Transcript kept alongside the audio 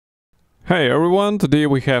Hey everyone, today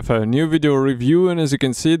we have a new video review, and as you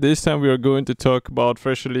can see, this time we are going to talk about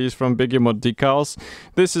fresh release from Begemot decals.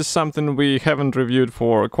 This is something we haven't reviewed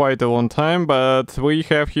for quite a long time, but we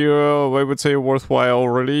have here, I would say, a worthwhile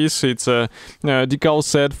release. It's a decal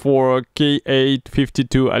set for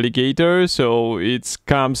Ka-52 alligator, so it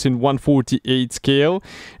comes in 1/48 scale,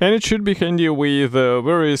 and it should be handy with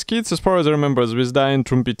various kits. As far as I remember, Zvezda and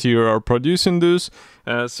Trumpeter are producing this.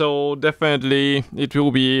 So definitely it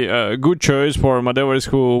will be a good choice for modelers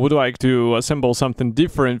who would like to assemble something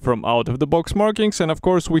different from out-of-the-box markings. And of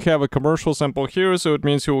course we have a commercial sample here, so it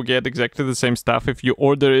means you will get exactly the same stuff if you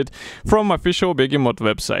order it from official Begemot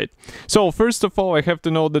website. So first of all, I have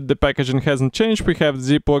to note that the packaging hasn't changed. We have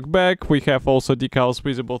Ziploc bag, we have also decals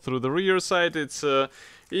visible through the rear side. It's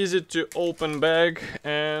easy to open bag,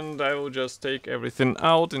 and I will just take everything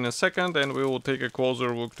out in a second and we will take a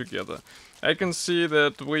closer look together. I can see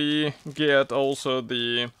that we get also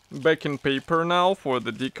the backing paper now for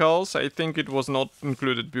the decals. I think it was not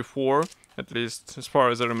included before, at least as far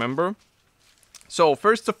as I remember. So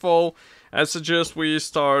first of all, I suggest we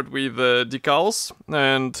start with the decals,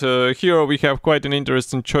 and here we have quite an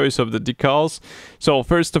interesting choice of the decals. So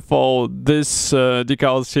first of all, this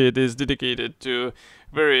decal sheet is dedicated to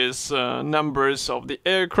various numbers of the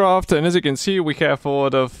aircraft, and as you can see we have a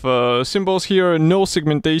lot of symbols here, no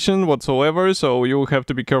segmentation whatsoever, so you have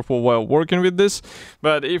to be careful while working with this.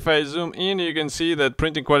 But if I zoom in, you can see that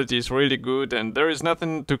printing quality is really good and there is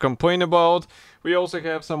nothing to complain about. We also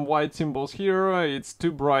have some white symbols here. It's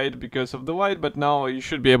too bright because of the light, but now you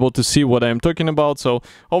should be able to see what I'm talking about. So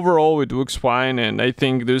overall it looks fine, and I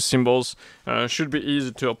think these symbols should be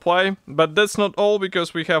easy to apply. But that's not all,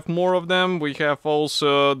 because we have more of them. We have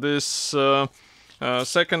also this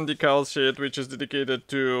second decal sheet, which is dedicated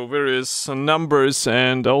to various numbers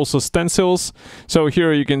and also stencils. So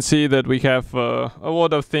here you can see that we have a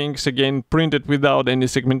lot of things, again, printed without any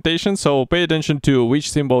segmentation. So pay attention to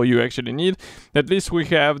which symbol you actually need. At least we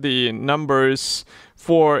have the numbers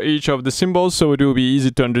for each of the symbols, so it will be easy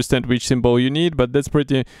to understand which symbol you need. But that's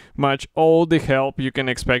pretty much all the help you can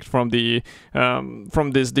expect from the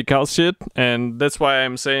from this decal sheet, and that's why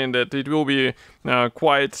I'm saying that it will be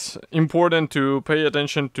quite important to pay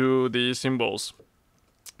attention to the symbols.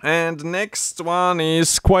 And next one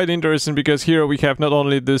is quite interesting, because here we have not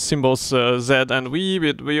only the symbols Z and V,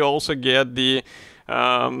 but we also get the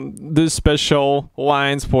special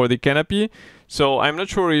lines for the canopy. So I'm not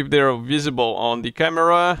sure if they're visible on the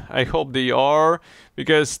camera. I hope they are,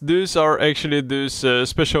 because these are actually those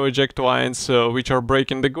special eject lines which are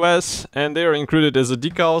breaking the glass, and they are included as a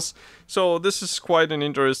decals. So this is quite an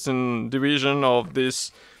interesting division of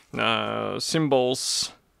this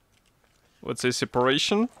symbols, let's say,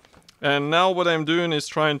 separation. And now what I'm doing is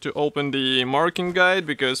trying to open the marking guide,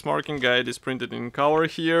 because marking guide is printed in color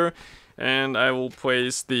here, and I will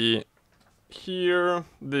place this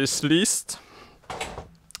list,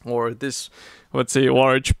 or this, let's say,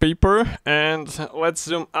 large paper, and let's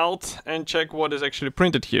zoom out and check what is actually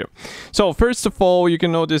printed here. So first of all, you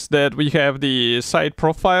can notice that we have the side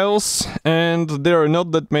profiles, and there are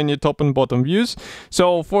not that many top and bottom views.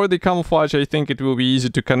 So for the camouflage, I think it will be easy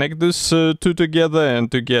to connect this two together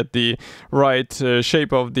and to get the right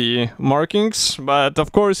shape of the markings. But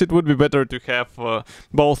of course it would be better to have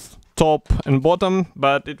both top and bottom,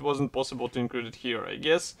 but it wasn't possible to include it here, I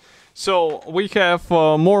guess. So we have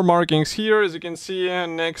more markings here, as you can see.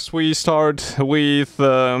 And next we start with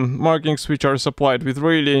markings which are supplied with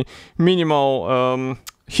really minimal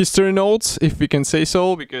history notes, if we can say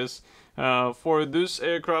so, because for this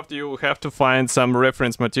aircraft you have to find some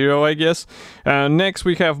reference material, I guess. Next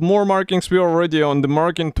we have more markings. We are already on the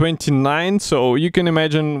marking 29, so you can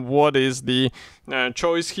imagine what is the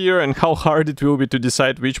choice here and how hard it will be to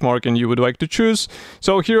decide which marking you would like to choose.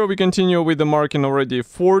 So here we continue with the marking already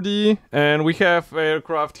 40, and we have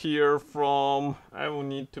aircraft here from, I will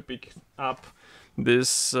need to pick up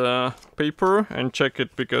this paper and check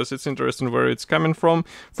it, because it's interesting where it's coming from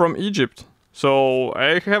Egypt. So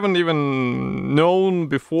I haven't even known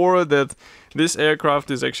before that this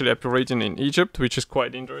aircraft is actually operating in Egypt, which is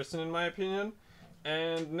quite interesting in my opinion.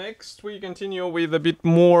 And next we continue with a bit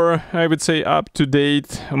more, I would say,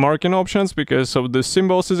 up-to-date marking options because of the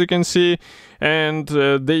symbols, as you can see, and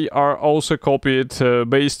they are also copied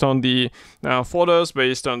based on the photos,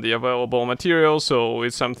 based on the available material, so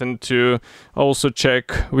it's something to also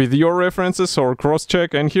check with your references or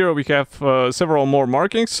cross-check. And here we have several more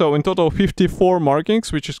markings, so in total 54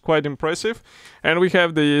 markings, which is quite impressive. And we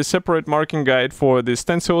have the separate marking guide for the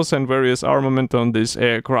stencils and various armament on this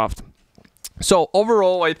aircraft. So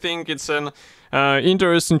overall, I think it's an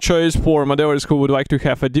interesting choice for modelers who would like to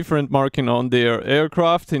have a different marking on their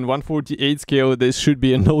aircraft. In 1/48 scale, this should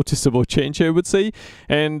be a noticeable change, I would say.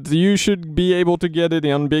 And you should be able to get it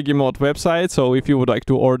on Begemot website, so if you would like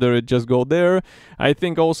to order it, just go there. I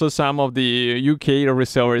think also some of the UK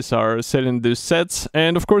resellers are selling these sets.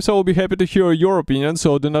 And of course, I will be happy to hear your opinion,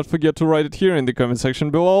 so do not forget to write it here in the comment section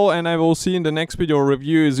below. And I will see you in the next video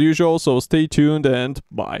review as usual, so stay tuned and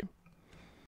bye.